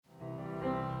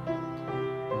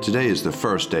Today is the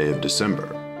first day of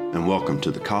December, and welcome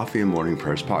to the Coffee and Morning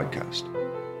Prayers podcast.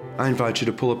 I invite you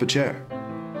to pull up a chair,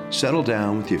 settle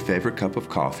down with your favorite cup of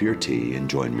coffee or tea, and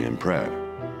join me in prayer.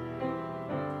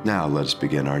 Now let us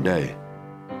begin our day.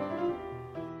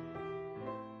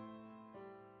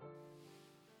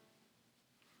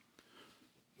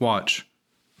 Watch,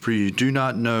 for you do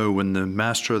not know when the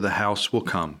master of the house will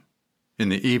come, in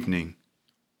the evening,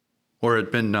 or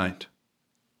at midnight,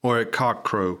 or at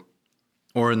cockcrow,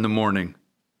 or in the morning,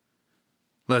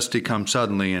 lest he come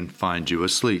suddenly and find you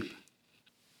asleep.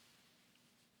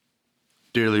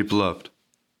 Dearly beloved,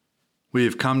 we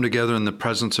have come together in the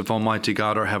presence of Almighty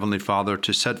God, our Heavenly Father,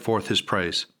 to set forth His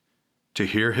praise, to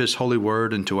hear His holy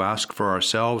word, and to ask for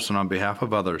ourselves and on behalf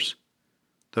of others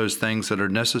those things that are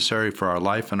necessary for our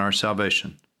life and our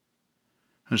salvation,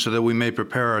 and so that we may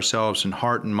prepare ourselves in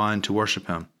heart and mind to worship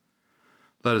Him.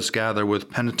 Let us gather with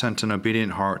penitent and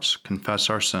obedient hearts, confess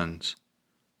our sins,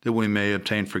 that we may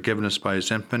obtain forgiveness by His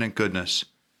infinite goodness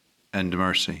and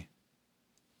mercy.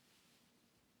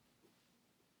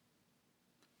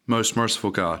 Most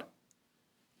merciful God,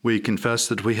 we confess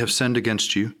that we have sinned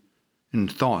against you in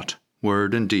thought,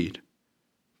 word, and deed,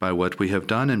 by what we have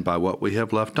done and by what we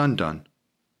have left undone.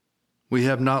 We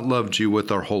have not loved you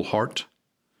with our whole heart.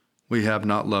 We have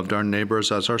not loved our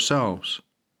neighbors as ourselves.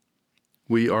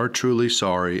 We are truly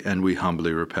sorry, and we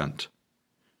humbly repent.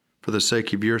 For the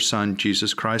sake of your Son,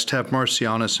 Jesus Christ, have mercy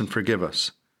on us and forgive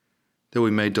us, that we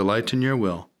may delight in your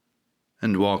will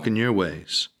and walk in your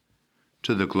ways,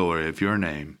 to the glory of your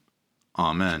name.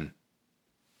 Amen.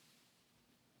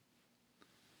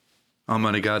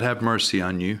 Almighty God, have mercy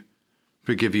on you,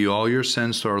 forgive you all your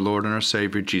sins through our Lord and our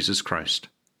Savior, Jesus Christ.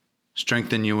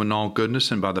 Strengthen you in all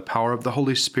goodness, and by the power of the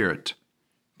Holy Spirit,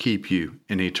 keep you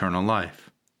in eternal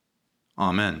life.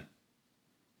 Amen.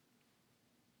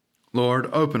 Lord,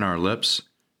 open our lips,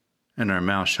 and our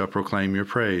mouth shall proclaim your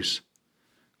praise.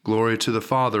 Glory to the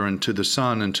Father, and to the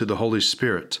Son, and to the Holy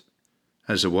Spirit,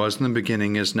 as it was in the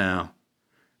beginning, is now,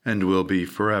 and will be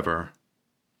forever.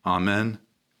 Amen.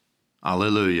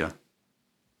 Alleluia.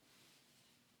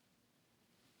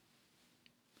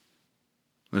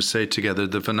 Let's say together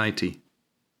the Venite.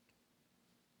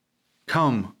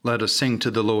 Come, let us sing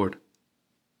to the Lord.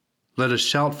 Let us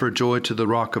shout for joy to the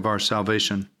rock of our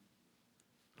salvation.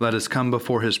 Let us come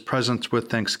before His presence with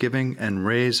thanksgiving and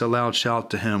raise a loud shout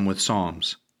to Him with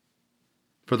psalms.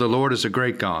 For the Lord is a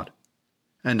great God,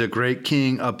 and a great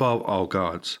King above all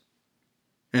gods.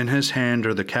 In His hand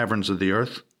are the caverns of the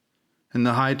earth, and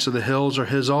the heights of the hills are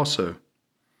His also.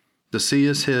 The sea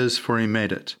is His, for He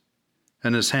made it,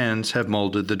 and His hands have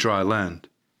molded the dry land.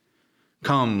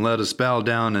 Come, let us bow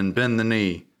down and bend the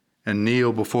knee, and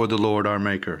kneel before the Lord our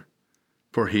Maker.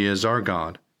 For He is our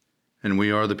God, and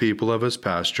we are the people of His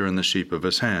pasture and the sheep of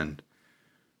His hand.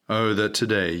 Oh, that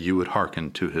today you would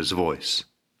hearken to His voice.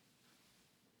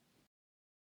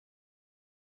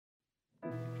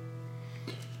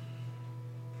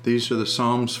 These are the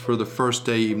Psalms for the first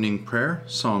day evening prayer,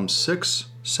 Psalms 6,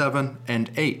 7,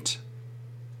 and 8.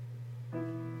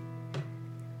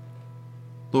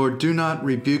 Lord, do not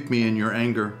rebuke me in your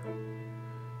anger.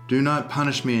 Do not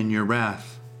punish me in your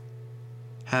wrath.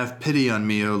 Have pity on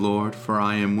me, O Lord, for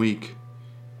I am weak.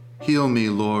 Heal me,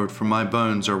 Lord, for my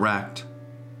bones are racked.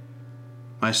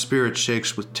 My spirit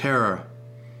shakes with terror.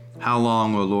 How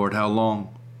long, O Lord, how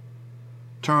long?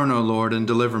 Turn, O Lord, and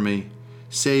deliver me.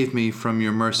 Save me from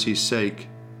your mercy's sake.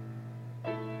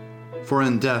 For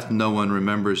in death no one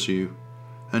remembers you,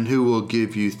 and who will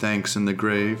give you thanks in the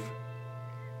grave?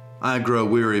 I grow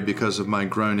weary because of my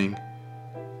groaning.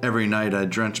 Every night I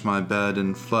drench my bed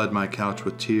and flood my couch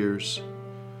with tears.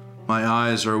 My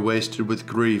eyes are wasted with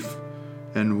grief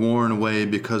and worn away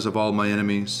because of all my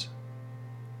enemies.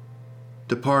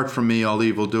 Depart from me, all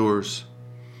evildoers,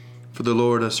 for the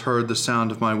Lord has heard the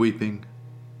sound of my weeping.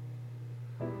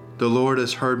 The Lord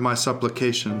has heard my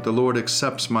supplication. The Lord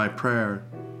accepts my prayer.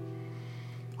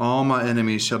 All my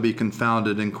enemies shall be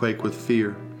confounded and quake with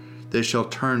fear. They shall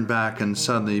turn back and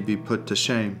suddenly be put to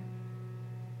shame.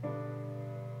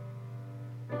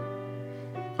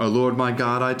 O Lord my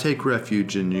God, I take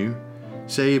refuge in you.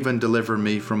 Save and deliver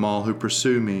me from all who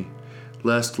pursue me,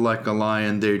 lest like a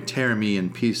lion they tear me in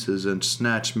pieces and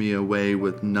snatch me away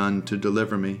with none to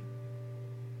deliver me.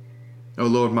 O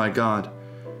Lord my God,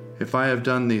 if I have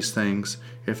done these things,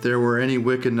 if there were any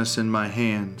wickedness in my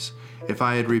hands, if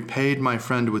I had repaid my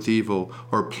friend with evil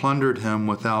or plundered him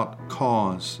without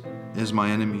cause, is my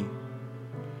enemy,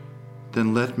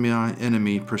 then let my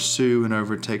enemy pursue and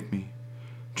overtake me.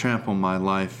 Trample my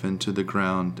life into the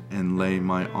ground and lay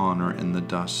my honor in the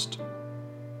dust.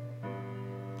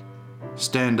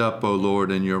 Stand up, O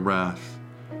Lord, in your wrath.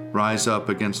 Rise up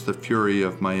against the fury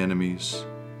of my enemies.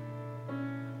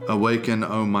 Awaken,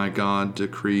 O my God,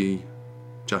 decree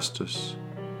justice.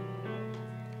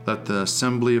 Let the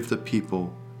assembly of the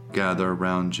people gather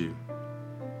around you.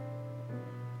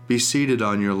 Be seated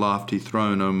on your lofty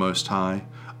throne, O Most High.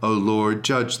 O Lord,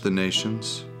 judge the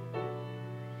nations.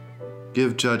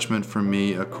 Give judgment for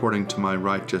me according to my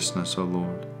righteousness, O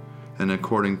Lord, and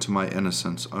according to my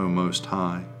innocence, O Most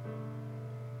High.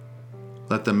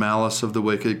 Let the malice of the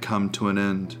wicked come to an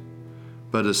end,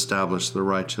 but establish the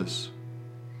righteous.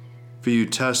 For you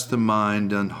test the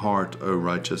mind and heart, O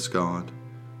righteous God.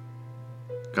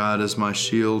 God is my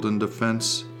shield and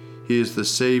defense. He is the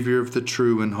Savior of the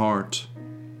true in heart.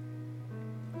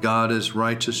 God is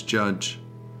righteous judge.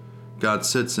 God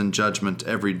sits in judgment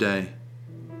every day.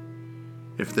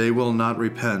 If they will not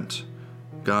repent,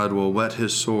 God will whet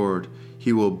his sword.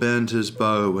 He will bend his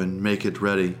bow and make it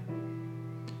ready.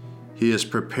 He has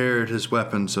prepared his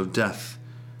weapons of death.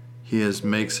 He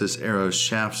makes his arrows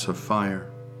shafts of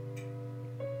fire.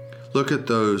 Look at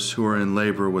those who are in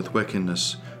labor with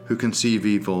wickedness, who conceive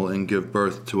evil and give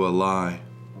birth to a lie.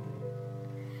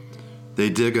 They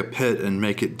dig a pit and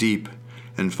make it deep,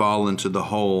 and fall into the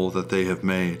hole that they have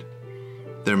made.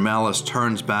 Their malice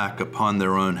turns back upon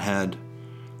their own head.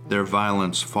 Their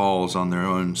violence falls on their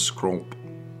own scalp.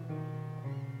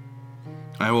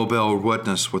 I will bear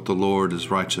witness with the Lord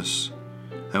is righteous.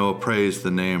 I will praise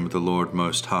the name of the Lord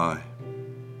Most High.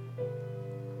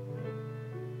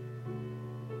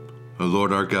 O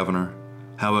Lord our Governor,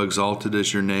 how exalted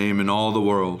is your name in all the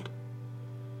world.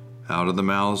 Out of the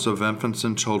mouths of infants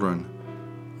and children,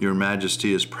 your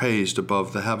majesty is praised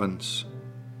above the heavens.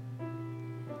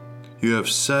 You have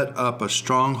set up a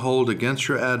stronghold against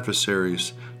your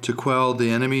adversaries to quell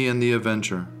the enemy and the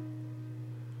avenger.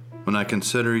 When I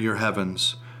consider your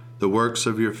heavens, the works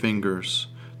of your fingers,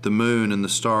 the moon and the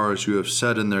stars you have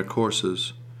set in their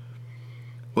courses,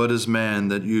 what is man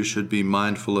that you should be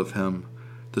mindful of him,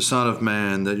 the Son of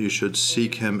Man that you should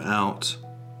seek him out?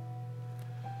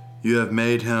 You have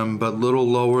made him but little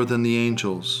lower than the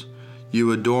angels.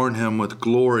 You adorn him with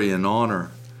glory and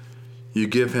honor. You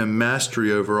give him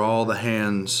mastery over all the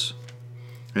hands,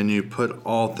 and you put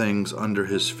all things under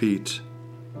his feet.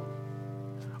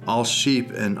 All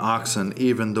sheep and oxen,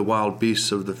 even the wild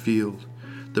beasts of the field,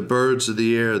 the birds of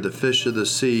the air, the fish of the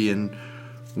sea, and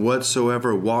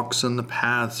whatsoever walks in the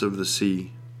paths of the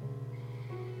sea.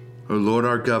 O Lord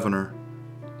our Governor,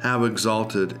 how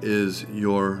exalted is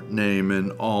your name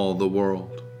in all the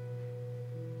world.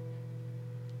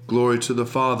 Glory to the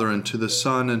Father, and to the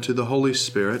Son, and to the Holy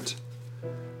Spirit,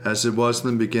 as it was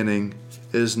in the beginning,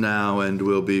 is now, and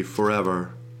will be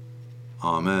forever.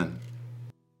 Amen.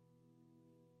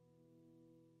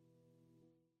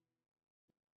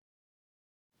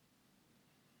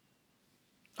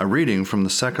 A reading from the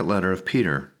second letter of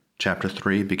Peter, chapter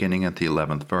 3, beginning at the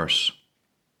 11th verse.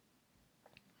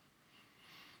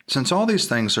 Since all these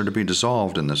things are to be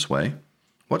dissolved in this way,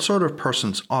 what sort of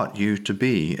persons ought you to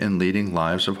be in leading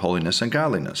lives of holiness and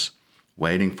godliness,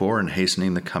 waiting for and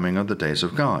hastening the coming of the days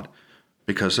of God,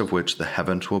 because of which the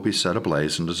heavens will be set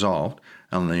ablaze and dissolved,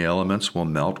 and the elements will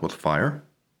melt with fire?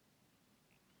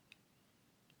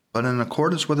 But in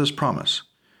accordance with his promise,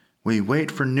 we wait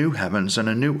for new heavens and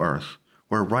a new earth,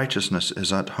 where righteousness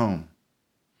is at home.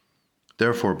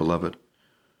 Therefore, beloved,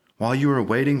 while you are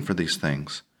waiting for these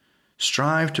things,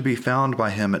 strive to be found by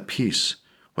him at peace,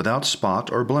 without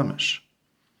spot or blemish,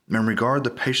 and regard the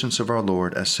patience of our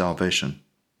Lord as salvation.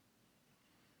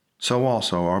 So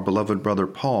also our beloved brother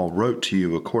Paul wrote to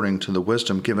you according to the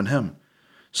wisdom given him,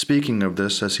 speaking of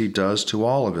this as he does to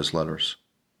all of his letters.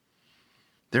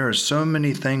 There are so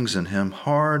many things in him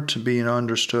hard to be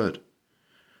understood,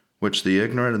 which the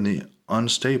ignorant and the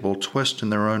unstable twist in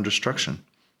their own destruction,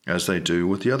 as they do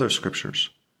with the other scriptures.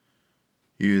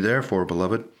 You therefore,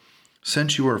 beloved,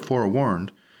 since you are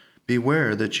forewarned,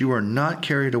 beware that you are not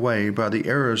carried away by the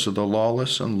errors of the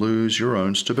lawless and lose your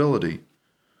own stability,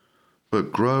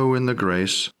 but grow in the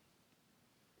grace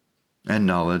and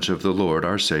knowledge of the Lord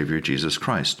our Savior Jesus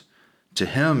Christ. To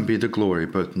him be the glory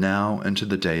both now and to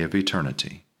the day of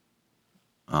eternity.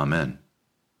 Amen.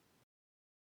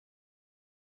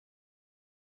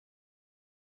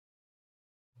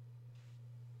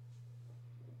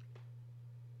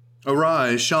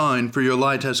 Arise, shine, for your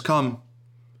light has come,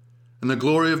 and the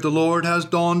glory of the Lord has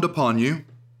dawned upon you.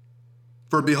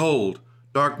 For behold,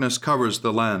 darkness covers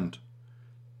the land,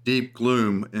 deep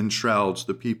gloom enshrouds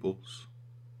the peoples.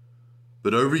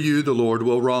 But over you the Lord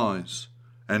will rise,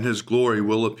 and his glory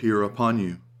will appear upon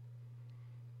you.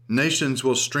 Nations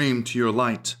will stream to your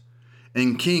light,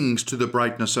 and kings to the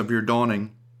brightness of your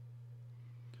dawning.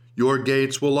 Your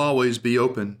gates will always be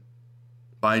open.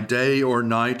 By day or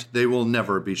night they will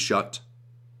never be shut.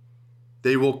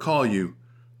 They will call you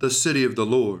the city of the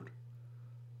Lord,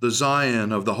 the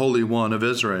Zion of the Holy One of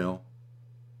Israel.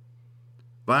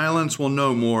 Violence will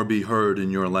no more be heard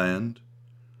in your land,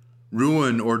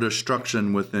 ruin or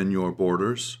destruction within your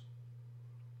borders.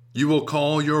 You will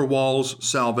call your walls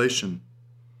salvation,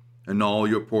 and all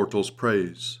your portals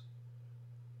praise.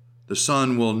 The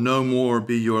sun will no more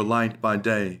be your light by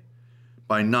day.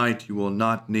 By night you will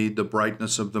not need the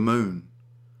brightness of the moon.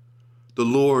 The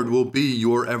Lord will be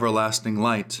your everlasting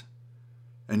light,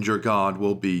 and your God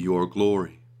will be your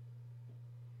glory.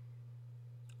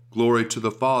 Glory to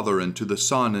the Father, and to the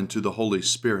Son, and to the Holy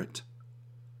Spirit,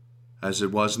 as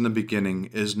it was in the beginning,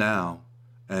 is now,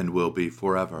 and will be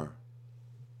forever.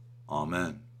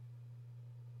 Amen.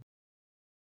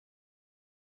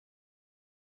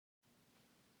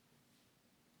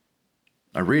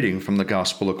 A reading from the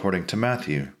Gospel according to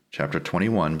Matthew, chapter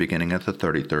 21, beginning at the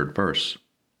 33rd verse.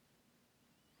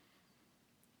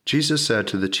 Jesus said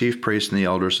to the chief priests and the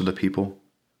elders of the people,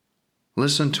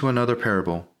 "Listen to another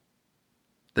parable.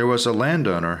 There was a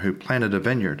landowner who planted a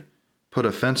vineyard, put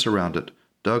a fence around it,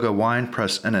 dug a wine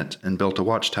press in it, and built a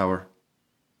watchtower.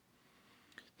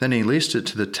 Then he leased it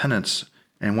to the tenants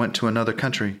and went to another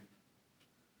country.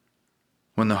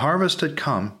 When the harvest had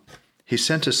come, he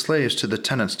sent his slaves to the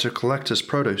tenants to collect his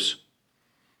produce.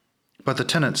 But the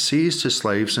tenants seized his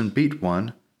slaves and beat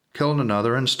one, killed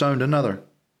another, and stoned another.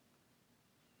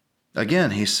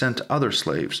 Again he sent other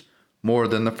slaves, more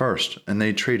than the first, and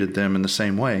they treated them in the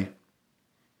same way.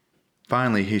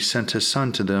 Finally he sent his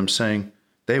son to them, saying,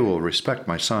 'They will respect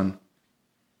my son.'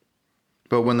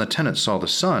 But when the tenants saw the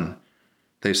son,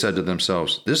 they said to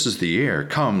themselves, 'This is the heir.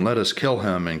 Come, let us kill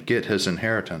him and get his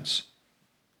inheritance.'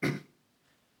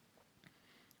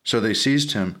 So they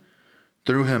seized him,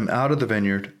 threw him out of the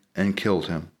vineyard, and killed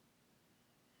him.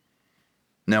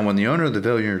 Now when the owner of the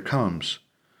vineyard comes,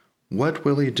 what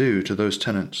will he do to those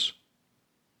tenants?"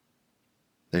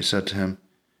 They said to him,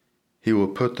 "He will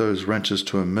put those wretches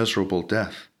to a miserable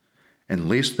death, and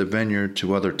lease the vineyard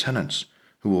to other tenants,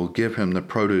 who will give him the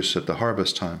produce at the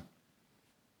harvest time."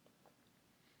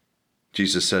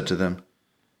 Jesus said to them,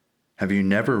 "Have you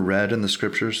never read in the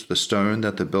Scriptures, the stone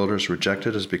that the builders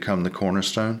rejected has become the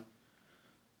cornerstone?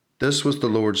 This was the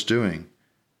Lord's doing,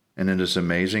 and it is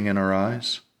amazing in our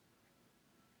eyes.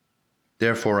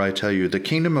 Therefore I tell you, the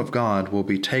kingdom of God will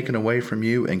be taken away from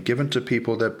you and given to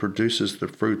people that produces the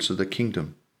fruits of the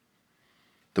kingdom.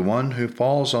 The one who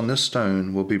falls on this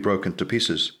stone will be broken to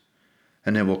pieces,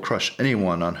 and it will crush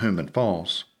anyone on whom it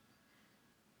falls."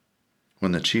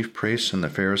 When the chief priests and the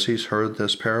Pharisees heard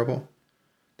this parable,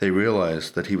 they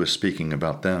realized that he was speaking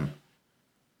about them.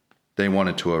 They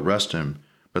wanted to arrest him,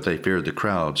 but they feared the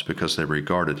crowds because they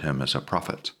regarded him as a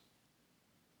prophet.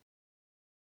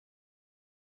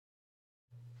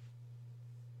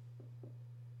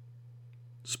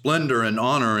 Splendor and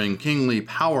honor and kingly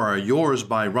power are yours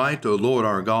by right, O Lord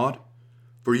our God,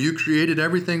 for you created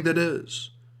everything that is,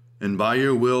 and by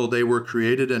your will they were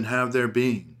created and have their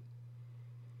being.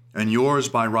 And yours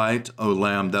by right, O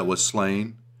Lamb that was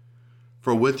slain,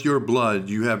 for with your blood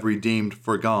you have redeemed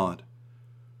for God,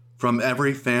 from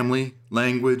every family,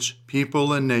 language,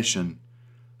 people, and nation,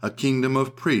 a kingdom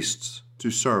of priests to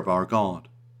serve our God.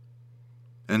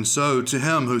 And so to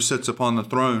him who sits upon the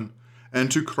throne, and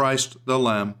to Christ the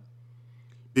Lamb,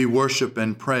 be worship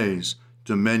and praise,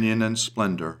 dominion and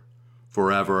splendor,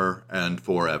 forever and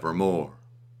forevermore.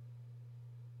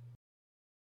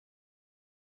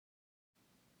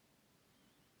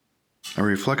 A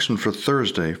reflection for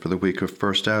Thursday for the week of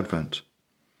First Advent.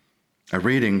 A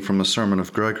reading from the sermon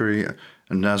of Gregory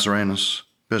Nazianzus,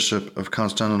 Bishop of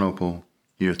Constantinople,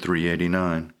 year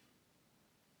 389.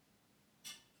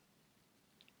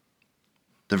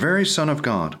 The very Son of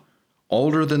God,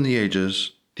 older than the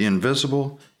ages, the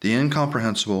invisible, the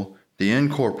incomprehensible, the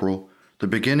incorporeal, the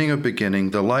beginning of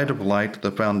beginning, the light of light,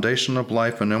 the foundation of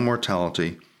life and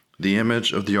immortality, the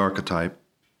image of the archetype,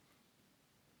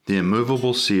 the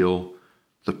immovable seal,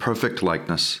 the perfect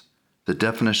likeness, the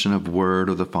definition of word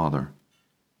of the Father.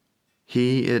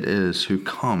 He it is who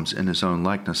comes in his own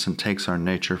likeness and takes our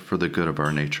nature for the good of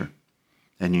our nature,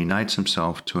 and unites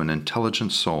himself to an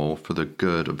intelligent soul for the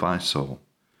good of thy soul,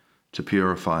 to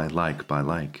purify like by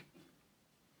like.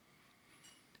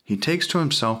 He takes to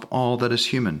himself all that is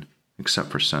human, except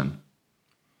for sin.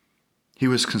 He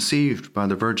was conceived by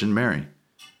the Virgin Mary,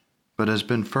 but has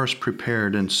been first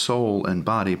prepared in soul and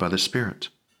body by the Spirit.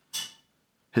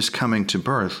 His coming to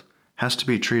birth has to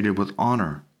be treated with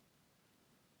honor.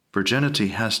 Virginity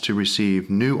has to receive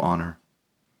new honor.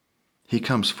 He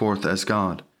comes forth as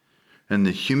God, In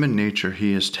the human nature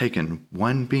he has taken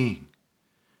one being,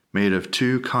 made of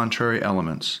two contrary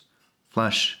elements,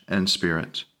 flesh and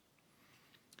spirit.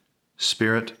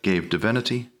 Spirit gave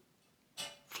divinity,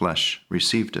 flesh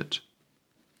received it.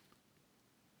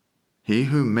 He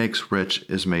who makes rich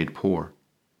is made poor.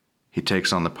 He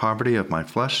takes on the poverty of my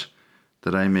flesh,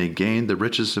 that I may gain the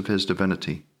riches of his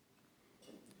divinity.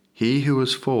 He who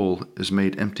is full is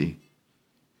made empty.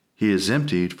 He is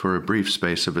emptied for a brief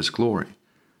space of his glory,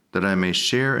 that I may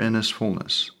share in his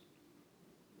fullness.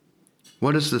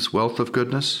 What is this wealth of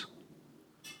goodness?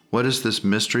 What is this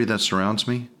mystery that surrounds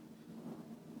me?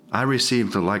 I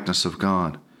received the likeness of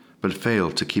God, but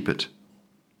failed to keep it.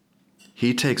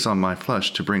 He takes on my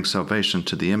flesh to bring salvation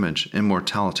to the image,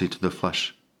 immortality to the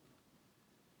flesh.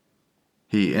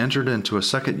 He entered into a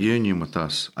second union with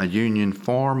us, a union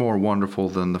far more wonderful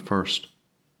than the first.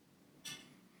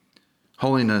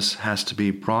 Holiness has to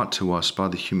be brought to us by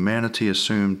the humanity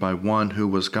assumed by one who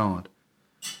was God,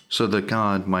 so that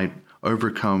God might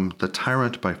overcome the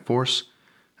tyrant by force,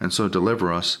 and so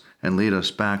deliver us and lead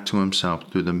us back to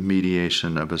himself through the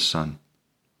mediation of his Son.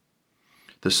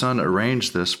 The Son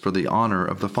arranged this for the honor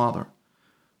of the Father,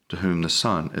 to whom the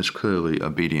Son is clearly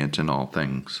obedient in all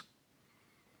things.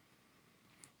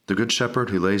 The Good Shepherd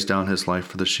who lays down his life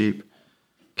for the sheep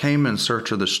came in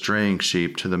search of the straying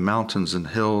sheep to the mountains and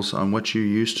hills on which you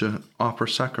used to offer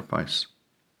sacrifice.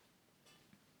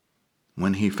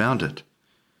 When he found it,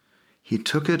 he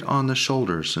took it on the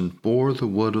shoulders and bore the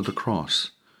wood of the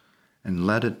cross and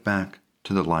led it back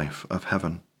to the life of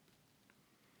heaven.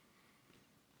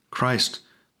 Christ,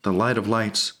 the light of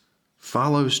lights,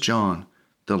 follows John,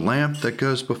 the lamp that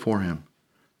goes before him.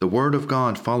 The word of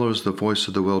God follows the voice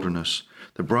of the wilderness.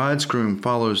 The bridegroom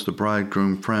follows the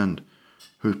bridegroom friend,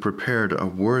 who prepared a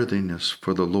worthiness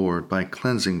for the Lord by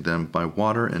cleansing them by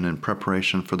water and in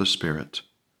preparation for the Spirit.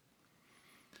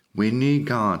 We need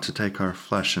God to take our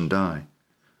flesh and die,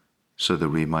 so that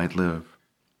we might live.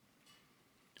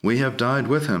 We have died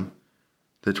with him,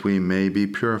 that we may be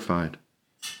purified.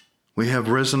 We have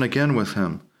risen again with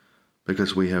him,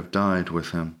 because we have died with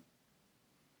him.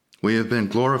 We have been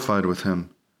glorified with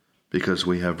him, because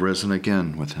we have risen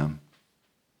again with him.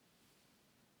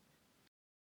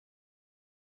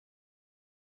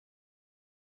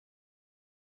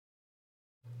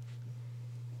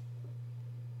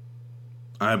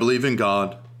 I believe in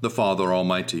God, the Father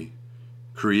Almighty,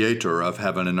 creator of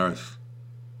heaven and earth.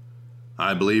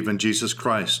 I believe in Jesus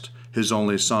Christ, his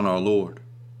only Son, our Lord.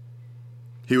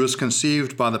 He was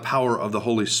conceived by the power of the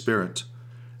Holy Spirit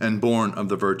and born of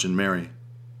the Virgin Mary,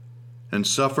 and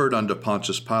suffered under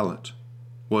Pontius Pilate,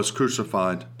 was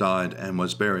crucified, died, and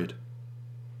was buried.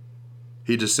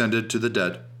 He descended to the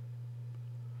dead.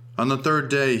 On the third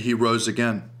day he rose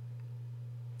again.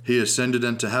 He ascended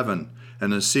into heaven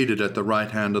and is seated at the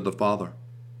right hand of the Father.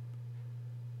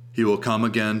 He will come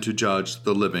again to judge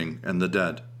the living and the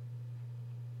dead.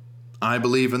 I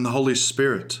believe in the Holy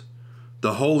Spirit,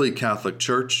 the Holy Catholic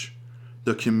Church,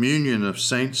 the communion of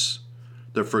saints,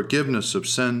 the forgiveness of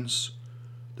sins,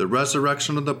 the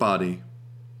resurrection of the body,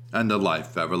 and the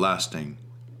life everlasting.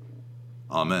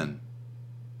 Amen.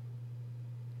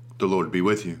 The Lord be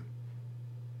with you,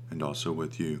 and also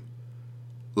with you.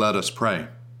 Let us pray.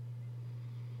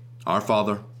 Our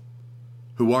Father,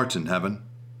 who art in heaven,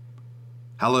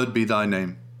 hallowed be thy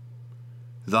name.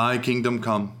 Thy kingdom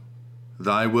come,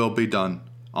 thy will be done,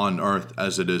 on earth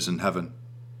as it is in heaven.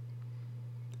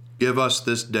 Give us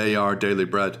this day our daily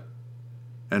bread,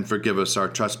 and forgive us our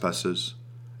trespasses,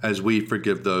 as we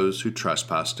forgive those who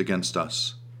trespass against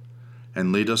us.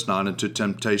 And lead us not into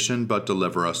temptation, but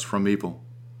deliver us from evil.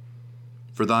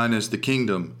 For thine is the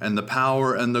kingdom, and the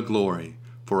power, and the glory,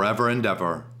 forever and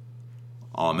ever.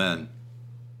 Amen.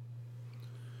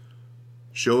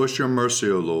 Show us your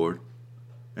mercy, O Lord,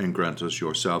 and grant us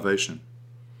your salvation.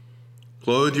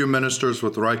 Clothe your ministers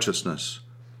with righteousness.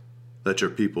 Let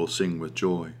your people sing with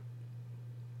joy.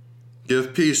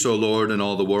 Give peace, O Lord, in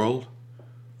all the world,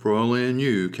 for only in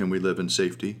you can we live in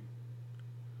safety.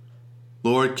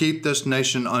 Lord, keep this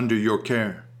nation under your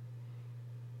care,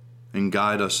 and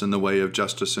guide us in the way of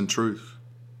justice and truth.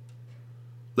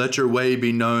 Let your way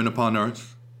be known upon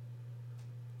earth,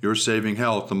 your saving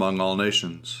health among all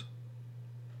nations.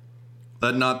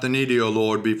 Let not the needy, O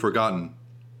Lord, be forgotten,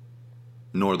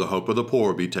 nor the hope of the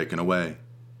poor be taken away.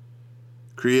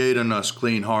 Create in us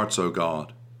clean hearts, O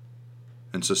God,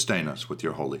 and sustain us with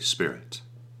your Holy Spirit.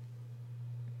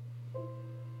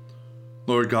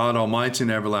 Lord God, almighty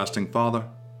and everlasting Father,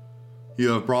 you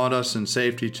have brought us in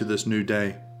safety to this new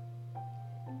day.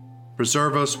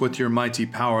 Preserve us with your mighty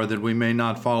power, that we may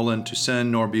not fall into sin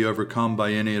nor be overcome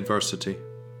by any adversity.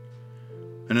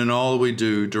 and in all we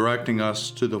do, directing us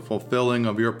to the fulfilling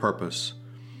of your purpose,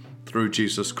 through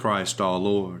Jesus Christ our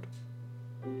Lord.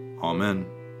 Amen.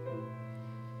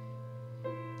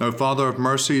 O Father of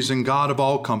mercies and God of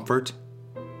all comfort,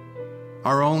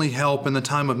 our only help in the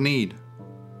time of need,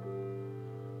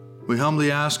 we humbly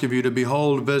ask of you to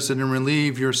behold, visit, and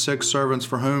relieve your sick servants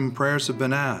for whom prayers have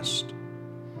been asked.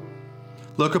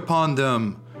 Look upon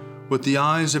them with the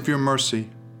eyes of your mercy.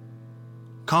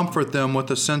 Comfort them with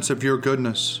a sense of your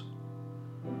goodness.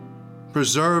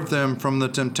 Preserve them from the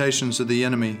temptations of the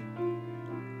enemy,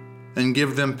 and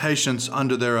give them patience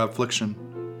under their affliction.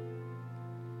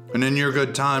 And in your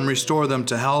good time, restore them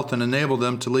to health and enable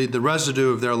them to lead the residue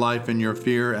of their life in your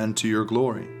fear and to your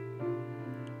glory.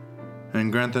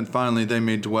 And grant that finally they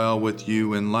may dwell with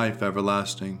you in life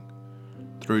everlasting,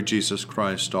 through Jesus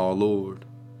Christ our Lord.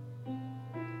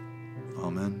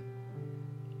 Amen.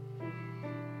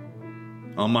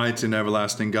 Almighty and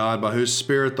everlasting God, by whose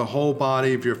Spirit the whole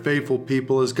body of your faithful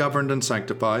people is governed and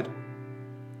sanctified,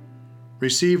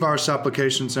 receive our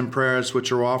supplications and prayers which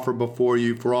are offered before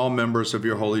you for all members of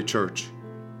your holy church,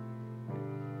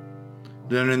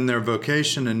 that in their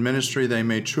vocation and ministry they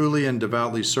may truly and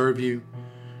devoutly serve you,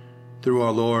 through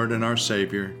our Lord and our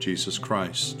Savior, Jesus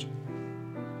Christ.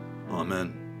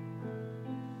 Amen.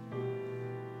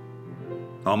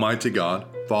 Almighty God,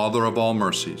 Father of all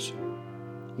mercies,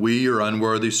 we, your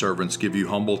unworthy servants, give you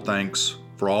humble thanks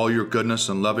for all your goodness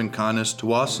and loving kindness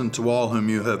to us and to all whom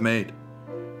you have made.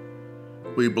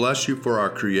 We bless you for our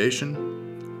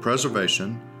creation,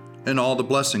 preservation, and all the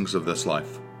blessings of this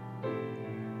life,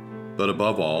 but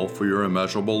above all, for your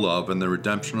immeasurable love and the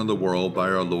redemption of the world by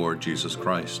our Lord Jesus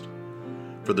Christ,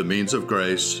 for the means of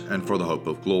grace and for the hope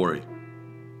of glory.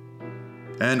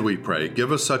 And we pray,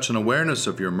 give us such an awareness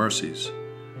of your mercies,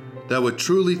 that with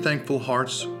truly thankful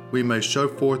hearts we may show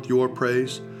forth your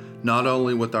praise, not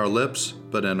only with our lips,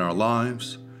 but in our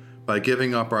lives, by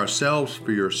giving up ourselves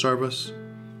for your service,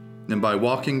 and by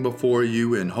walking before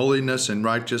you in holiness and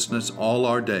righteousness all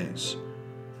our days.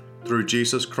 Through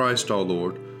Jesus Christ our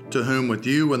Lord, to whom with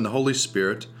you and the Holy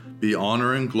Spirit be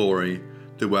honor and glory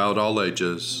throughout all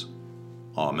ages.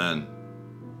 Amen.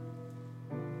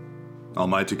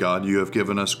 Almighty God, you have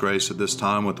given us grace at this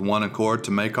time with one accord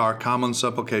to make our common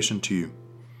supplication to you.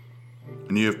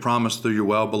 And you have promised through your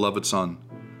well-beloved Son,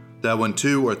 that when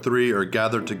 2 or 3 are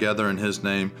gathered together in his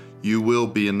name, you will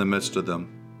be in the midst of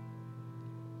them.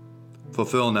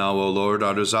 Fulfill now, O Lord,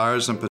 our desires and